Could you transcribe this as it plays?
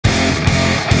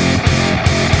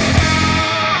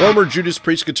Former Judas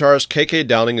Priest guitarist KK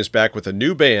Downing is back with a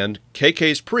new band,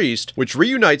 KK's Priest, which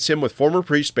reunites him with former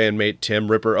Priest bandmate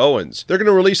Tim "Ripper" Owens. They're going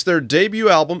to release their debut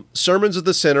album, Sermons of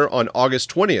the Sinner, on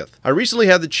August 20th. I recently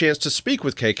had the chance to speak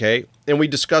with KK, and we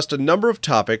discussed a number of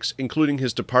topics, including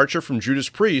his departure from Judas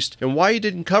Priest and why he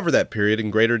didn't cover that period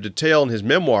in greater detail in his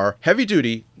memoir, Heavy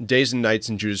Duty, Days and Nights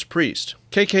in Judas Priest.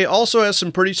 KK also has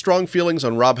some pretty strong feelings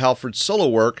on Rob Halford's solo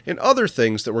work and other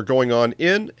things that were going on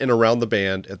in and around the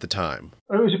band at the time.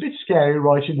 It was a bit scary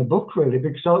writing the book, really,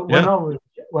 because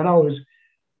when I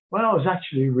was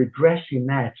actually regressing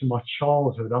there to my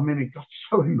childhood, I mean, it got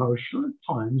so emotional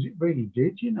at times. It really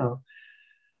did, you know.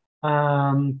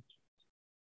 And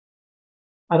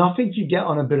I think you get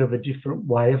on a bit of a different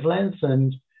wavelength,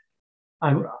 and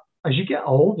as you get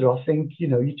older, I think, you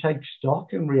know, you take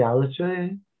stock in reality,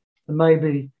 and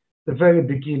maybe the very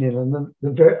beginning and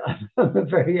the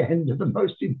very end are the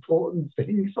most important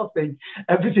things. I think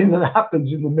everything that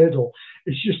happens in the middle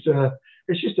is just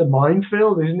a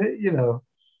minefield, isn't it? You know,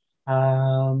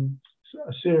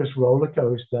 a serious roller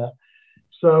coaster.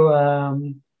 So,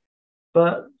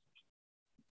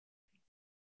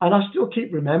 and I still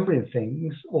keep remembering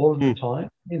things all the time,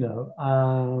 you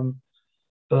know.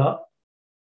 But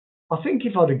I think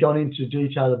if I'd have gone into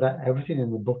detail about everything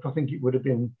in the book, I think it would have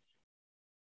been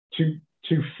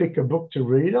too thick a book to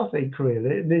read. I think really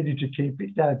it needed to keep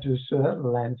it down to a certain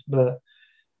length. But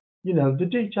you know, the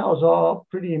details are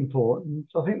pretty important.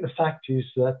 I think the fact is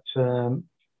that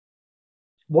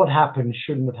what happened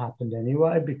shouldn't have happened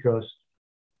anyway, because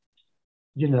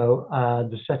you know,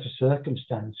 the set of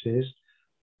circumstances.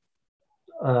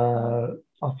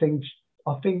 I think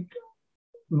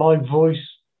my voice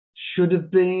should have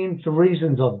been, for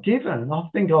reasons I've given. I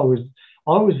think I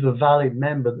was the valid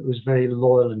member that was very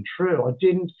loyal and true. I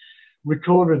didn't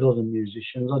record with other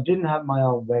musicians. I didn't have my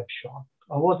own web shop.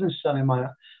 I wasn't selling I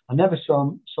never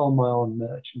sold my own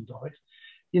merchandise.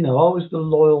 You know, I was the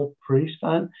loyal Priest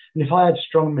fan. And if I had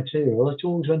strong material, it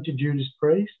always went to Judas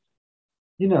Priest.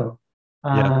 You know,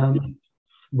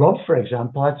 Rob, for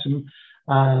example, had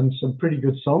some pretty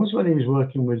good songs when he was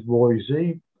working with Roy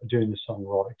Z doing the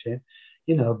songwriting.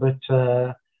 You know, but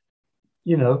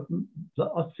you know,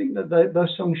 I think that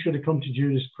those songs should have come to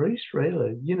Judas Priest,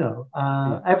 really. You know,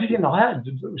 everything I had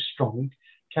that was strong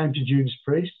came to Judas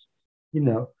Priest. You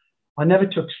know, I never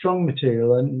took strong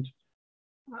material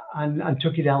and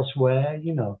took it elsewhere.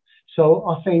 You know, so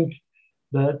I think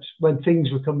that when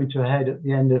things were coming to a head at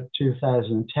the end of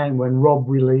 2010, when Rob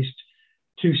released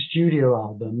 2 studio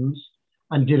albums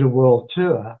and did a world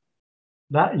tour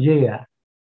that year,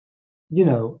 you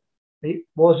know, it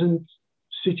wasn't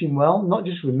sitting well, not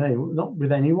just with me, not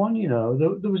with anyone, you know.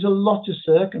 There was a lot of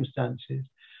circumstances.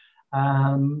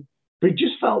 But it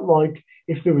just felt like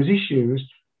if there was issues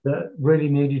that really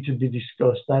needed to be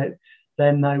discussed,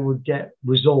 then they would get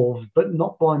resolved, but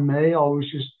not by me. I was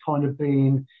just kind of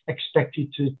being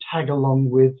expected to tag along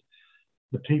with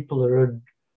the people that had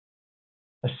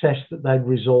assessed that they'd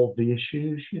resolved the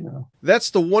issues, you know. That's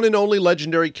the one and only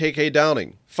legendary KK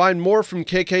Downing. Find more from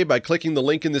KK by clicking the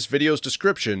link in this video's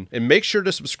description, and make sure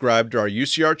to subscribe to our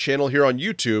UCR channel here on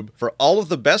YouTube for all of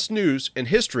the best news and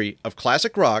history of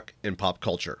classic rock and pop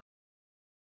culture.